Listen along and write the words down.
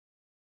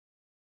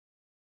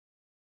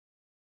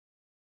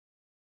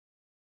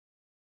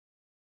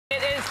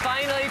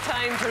finally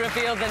time to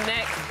reveal the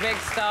next big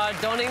star,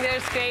 donning their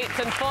skates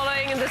and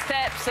following in the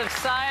steps of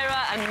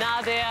Syra and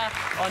Nadia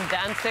on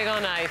Dancing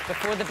on Ice.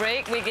 Before the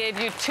break, we gave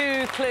you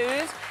 2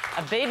 clues,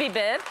 a baby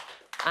bib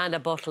and a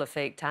bottle of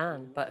fake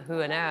tan. But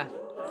who on earth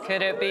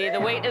could it be? The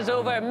wait is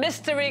over.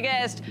 Mystery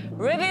guest,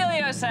 reveal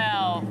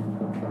yourself.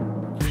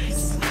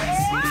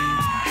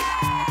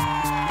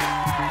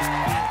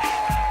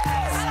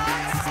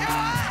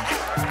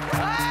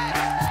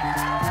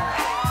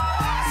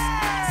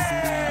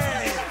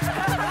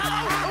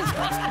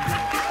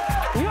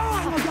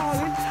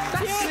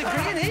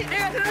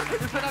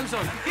 Put those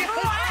on.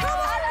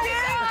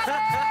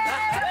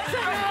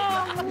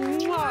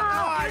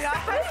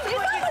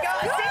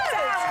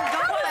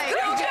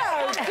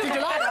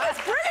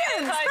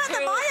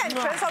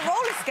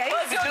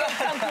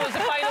 Was the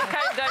final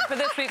countdown for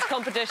this week's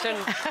competition.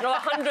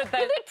 100,000.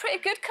 You did pretty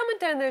good coming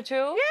down there,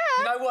 Joe.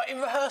 Yeah. You know what? In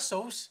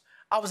rehearsals,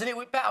 I was a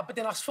little bit better, but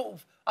then I'd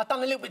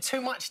done a little bit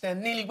too much there,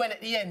 nearly went at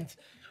the end.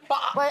 But,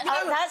 well, you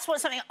know, that's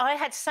something I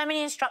had so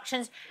many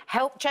instructions.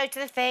 Help Joe to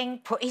the thing,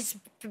 put his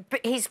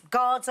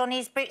guards on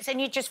his boots, and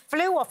you just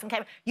flew off and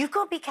came. You've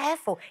got to be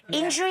careful. Yeah.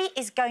 Injury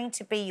is going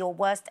to be your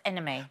worst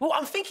enemy. Well,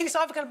 I'm thinking it's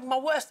either going to be my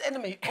worst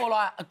enemy or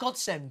like a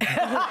godsend. You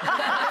know what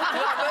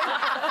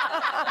I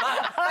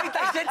mean?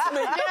 They said to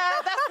me,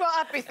 yeah, that's what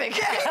I'd be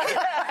thinking.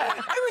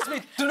 Who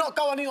is me? Do not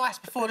go on the ice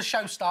before the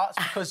show starts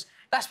because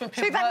that's when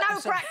people. So you've had no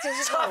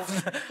practice at all.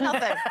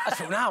 Nothing. I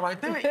thought, no, I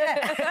won't do it.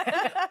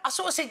 Yeah. I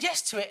sort of said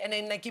yes to it, and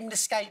then they give me the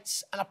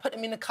skates, and I put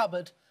them in the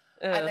cupboard.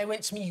 And they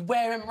went to me,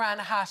 wear them around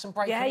the house and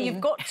break them in. Yeah, you've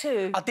got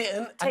to. I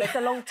didn't. Takes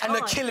a long time. And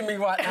they're killing me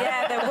right now.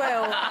 Yeah, they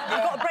will.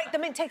 You've got to break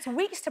them in. It takes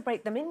weeks to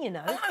break them in, you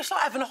know. I know, it's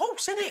like having a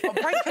horse, isn't it? I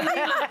break them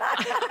in.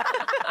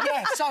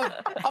 Yeah, so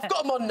I've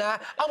got them on now.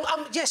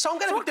 So I'm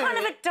going to be doing it. What kind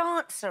of a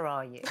dancer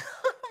are you?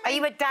 Are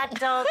you a dad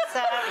dancer?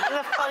 Are you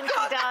a funky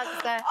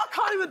dancer? I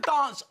can't even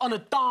dance on a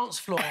dance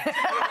floor.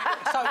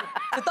 So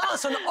to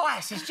dance on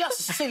ice is just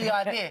a silly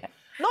idea.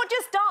 Not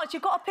just dance,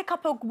 you've got to pick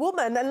up a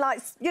woman and,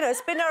 like, you know,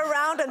 spin her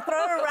around and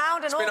throw her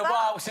around and all that. It's been a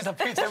while since I've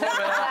picked a woman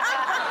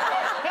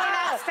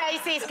up.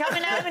 Stacey's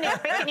coming over and he's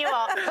picking you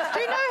up. Do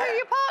you know who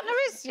your partner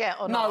is yet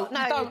or not?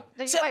 No, don't.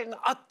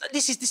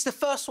 This is the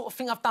first sort of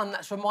thing I've done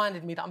that's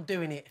reminded me that I'm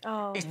doing it.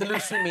 Oh. It's the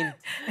loose swimming.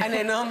 And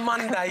then on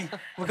Monday,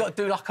 we've got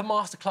to do, like, a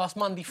masterclass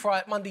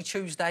Monday,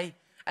 Tuesday,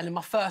 and then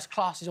my first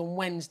class is on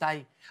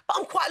Wednesday. But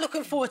I'm quite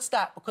looking forward to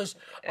that because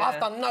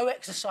I've done no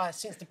exercise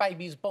since the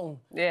baby was born.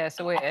 Yeah,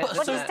 so it is.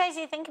 What does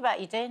Stacey think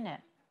about you doing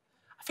it?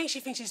 I think she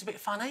thinks it's a bit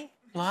funny.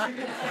 Like,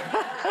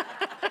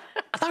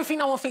 I don't think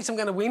no one thinks I'm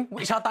going to win,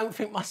 which I don't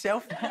think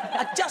myself.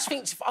 I just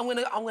think I'm going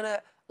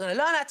to learn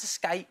how to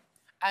skate.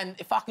 And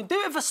if I can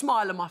do it with a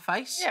smile on my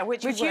face... Yeah,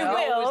 which you will. Yeah,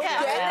 you'll do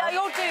that. Yeah,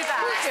 you'll be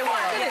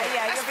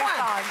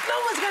fine. No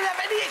one's going to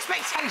have any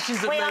expectations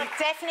of me. We are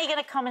definitely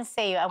going to come and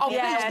see you. I'll be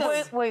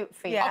woot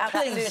for you. Yeah,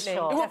 please. It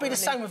won't be the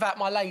same without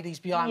my ladies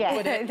behind me,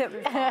 would it?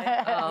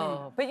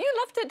 Oh, but you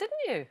loved it,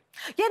 didn't you?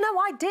 Yeah, no,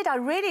 I did. I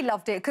really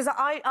loved it because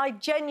I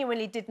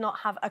genuinely did not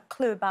have a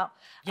clue about,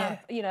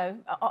 you know,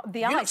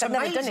 the ice. I've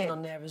never done it.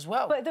 On there as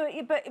well. But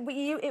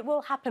it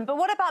will happen. But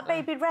what about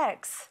Baby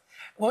Rex?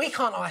 Well, he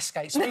can't ice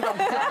skate, so he won't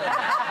be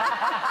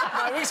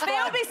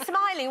He'll be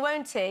smiling,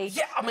 won't he?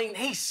 Yeah, I mean,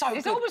 he's so good.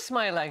 He's always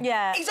smiling.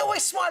 Yeah. He's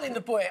always smiling,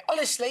 the boy.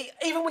 Honestly,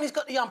 even when he's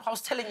got the ump, I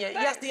was telling you, he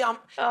has the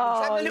ump, he's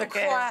having a little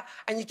cry,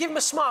 and you give him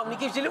a smile, and he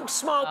gives you a little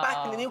smile back,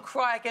 and then he'll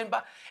cry again,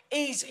 but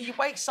he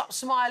wakes up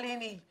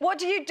smiling. What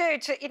do you do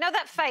to... You know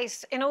that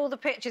face in all the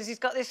pictures, he's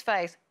got this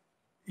face?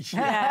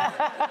 Yeah.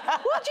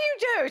 What do you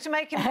do to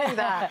make him do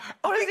that?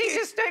 Or does he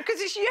just do it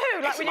because it's you?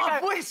 Like when you go...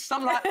 voice,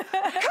 I'm like, come on,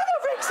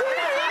 Rixie!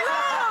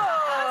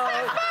 That's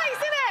that face,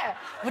 isn't it?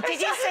 Well,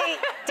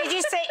 did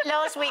you see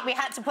last week we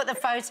had to put the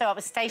photo up?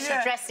 Stacey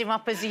dressed him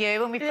up as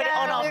you, and we put it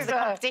on after the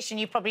competition.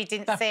 You probably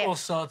didn't see it.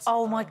 Sods.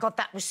 Oh my God,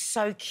 that was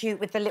so cute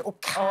with the little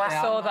cat. Oh, I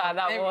saw that.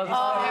 That was.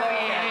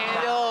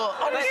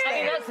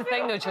 Honestly, that's the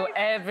thing, though, Joe.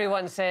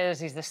 Everyone says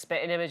he's the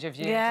spitting image of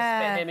you. Yeah.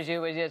 The spitting image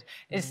of you.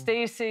 Is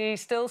Stacey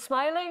still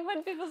smiling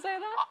when people say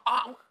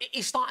that?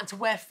 He's starting to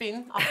wear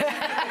thin.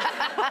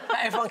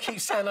 Everyone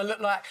keeps saying I look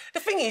like... The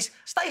thing is,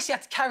 Stacey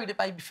had to carry the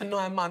baby for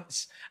 9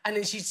 months, and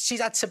then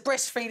she's had to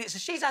breastfeed it, so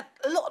she's had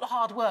a lot of the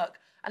hard work,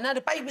 and now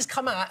the baby's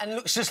come out and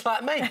looks just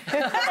like me. I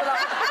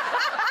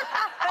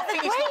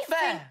think it's not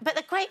fair. But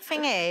the great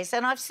thing is,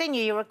 and I've seen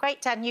you, you're a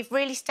great dad, and you've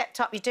really stepped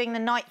up. You're doing the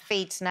night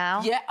feeds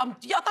now. Yeah, I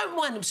don't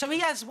mind them. So he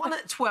has one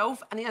at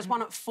 12 and he has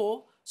one at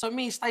 4. So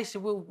me and Stacey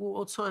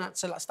will turn out.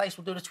 So, like, Stacey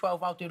will do the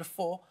 12, I'll do the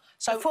 4.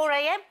 So the 4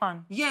 a.m.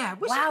 one? Yeah.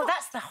 Wow,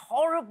 that's the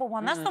horrible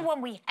one. That's the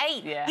one we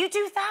hate. Yeah. You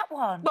do that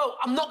one. Well,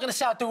 I'm not going to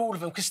say I do all of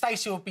them, because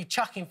Stacey will be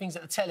chucking things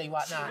at the telly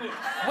right now.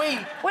 We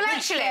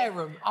share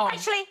them.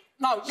 Actually...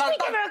 No, give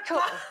her a call?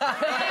 Let's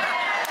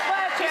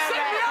give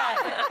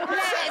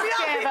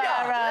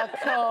her a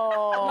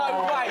call.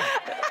 No way.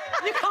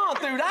 You can't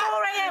do that.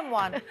 4 a.m.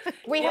 one.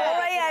 4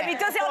 a.m. He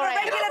does it on a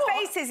regular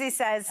basis, he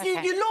says.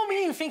 You lure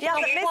me in thinking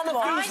I'm one of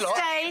these lot.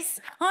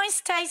 Hi,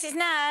 Stace. It's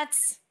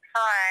Nads.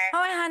 Hi.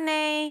 Hi,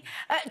 honey.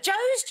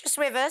 Joe's just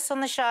with us on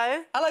the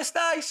show. Hello,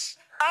 Stace.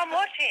 I'm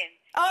watching.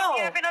 Oh. Is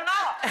he having a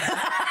laugh? Is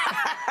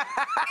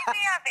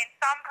he having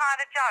some kind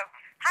of joke?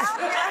 How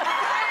do you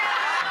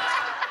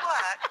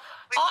work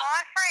with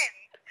my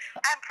friends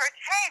and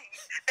pretend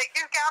that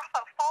you get up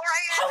at 4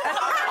 a.m?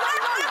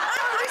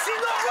 This is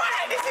not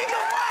right! This is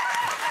not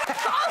right!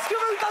 Ask him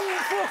who done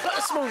it at 4 o'clock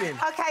this morning.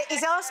 OK,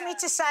 he's asked me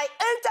to say,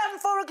 who done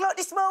 4 o'clock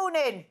this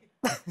morning?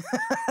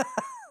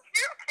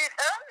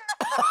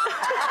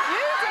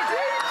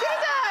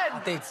 You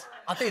didn't.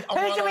 I did.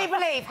 Who do we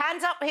believe?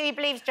 Hands up who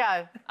believes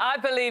Joe. I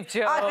believe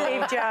Joe. I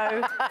believe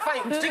Joe.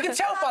 Thanks. You can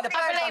tell by the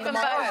bags believe under them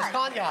my both. eyes,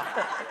 can't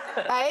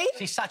you? Hey?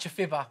 She's such a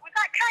fibber. Was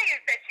that Kay who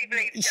said she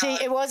believes Joe?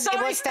 It was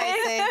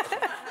Stacey.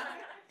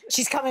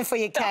 She's coming for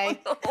you, Kay.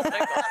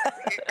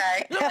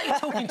 Okay. Look like you're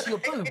talking to your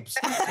boobs.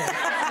 All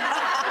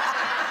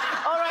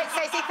right,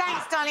 Stacey,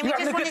 thanks, darling. We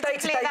just wanted to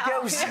clear that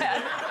up.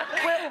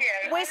 Thank you.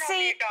 I We'll love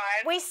see. you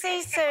guys. We see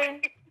you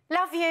soon.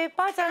 Love you.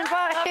 Bye, darling.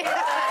 Bye.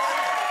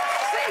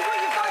 See what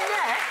you've done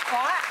there,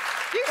 right?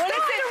 Well,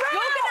 listen,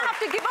 you're going to have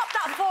to give up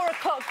that 4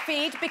 o'clock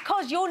feed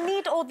because you'll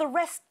need all the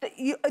rest that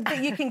you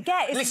can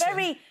get. It's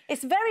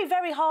Listen.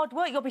 very hard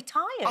work. You'll be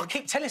tired. I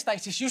keep telling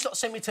Stacey, she used to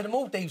send me to the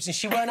Maldives and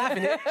she weren't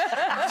having it.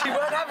 She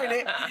weren't having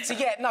it. So,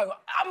 yeah, no,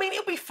 I mean,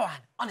 it'll be fine,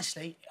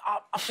 honestly.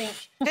 I think...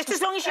 Just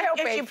as long as you,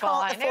 It'll be you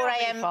part the fine, 4 it'll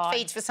be a.m. fine.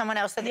 feeds for someone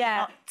else so, that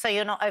Yeah.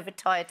 you're not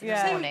overtired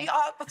this morning.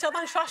 I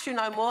don't trust you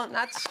no more,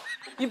 Nads.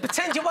 You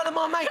pretend you're one of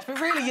my mates, but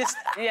really,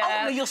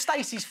 ultimately, you're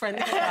Stacey's friend.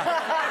 Isn't you?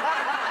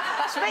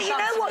 That's But you've you done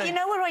know to what? me. You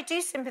know where I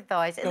do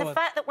sympathise? In Go the on.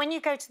 fact that when you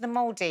go to the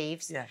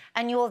Maldives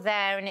and you're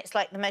there and it's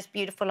like the most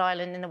beautiful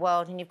island in the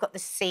world and you've got the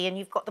sea and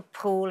you've got the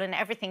pool and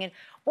everything, and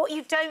what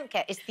you don't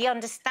get is the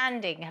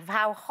understanding of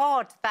how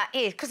hard that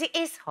is, because it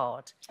is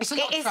hard. It's a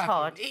lot It of is travelling.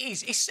 hard. It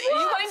is. It's, Are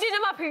you winding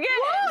him up again?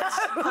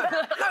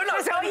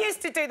 No, so I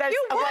used to do those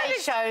away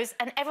shows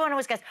and everyone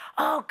always goes,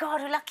 oh,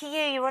 God, lucky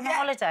you, you're on a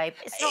holiday.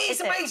 But it's not, It's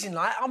is it? amazing,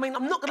 like, I mean,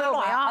 I'm not going to Oh,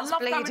 lie, my I arm's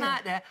love going bleeding.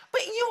 out there,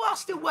 but you are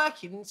still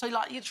working, so,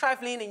 like, you're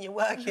travelling and you're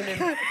working and...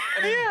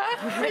 But you're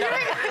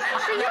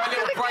a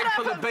little break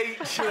on the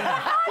beach. You're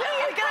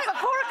going to get up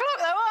at 4 o'clock,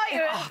 though, aren't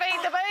you? And feed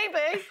the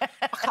baby.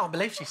 I can't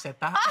believe she said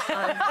that.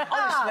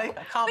 Honestly,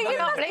 I can't believe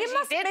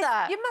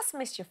it. You must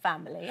miss your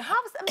family.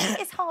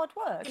 It's hard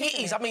work. It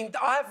is. I mean,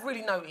 I've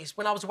really noticed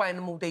when I was away in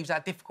the Maldives how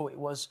difficult it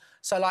was.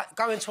 So, like,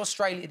 going to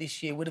Australia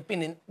this year would have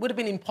been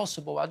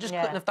impossible. I just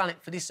couldn't have done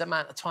it for this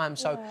amount of time.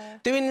 So,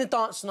 doing the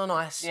dancing on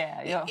ice, you're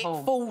at it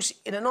home. falls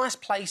in a nice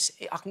place.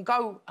 I can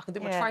do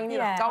my training,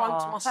 I can go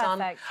home to my son.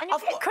 perfect. And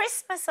you've got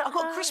Christmas at I've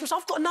got home. Christmas.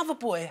 I've got another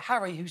boy,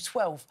 Harry, who's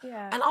 12,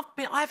 Yeah. and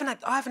I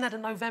haven't had a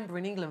November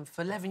in England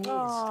for 11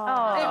 years.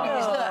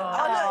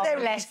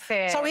 Bless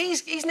him. So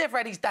he's never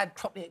had his dad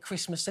properly at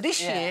Christmas. So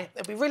this year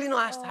it'll be really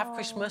nice to have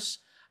Christmas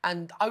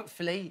and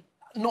hopefully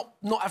not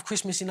have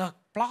Christmas in a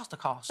plaster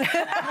cast.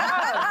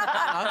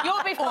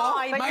 You'll be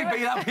fine.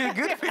 Maybe that'd be a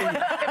good thing.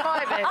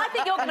 I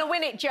think you're going to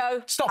win it,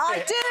 Joe. Stop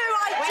it. I do.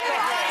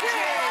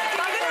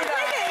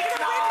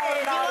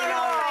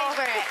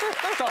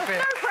 Stop it.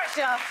 No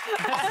pressure.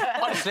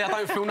 Honestly, I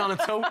don't feel none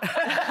at all.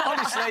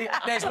 Honestly,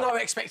 there's no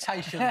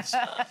expectations.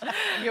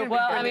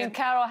 Well, I mean,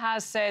 Carol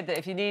has said that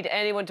if you need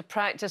anyone to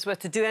practice with,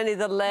 to do any of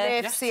the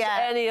lifts,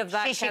 any of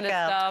that She's kind your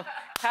of girl. stuff,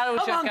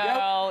 Carol's your on,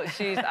 girl. girl.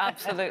 She's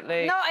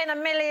absolutely... Not in a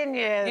million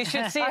years. You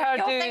should see her I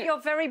do... think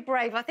you're very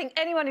brave. I think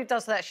anyone who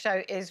does that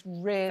show is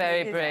really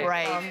Very brave.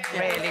 Brave,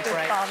 really brave.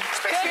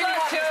 Especially Good luck, anyone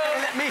that's Joe.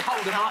 gonna let me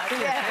hold him up,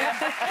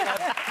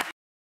 innit?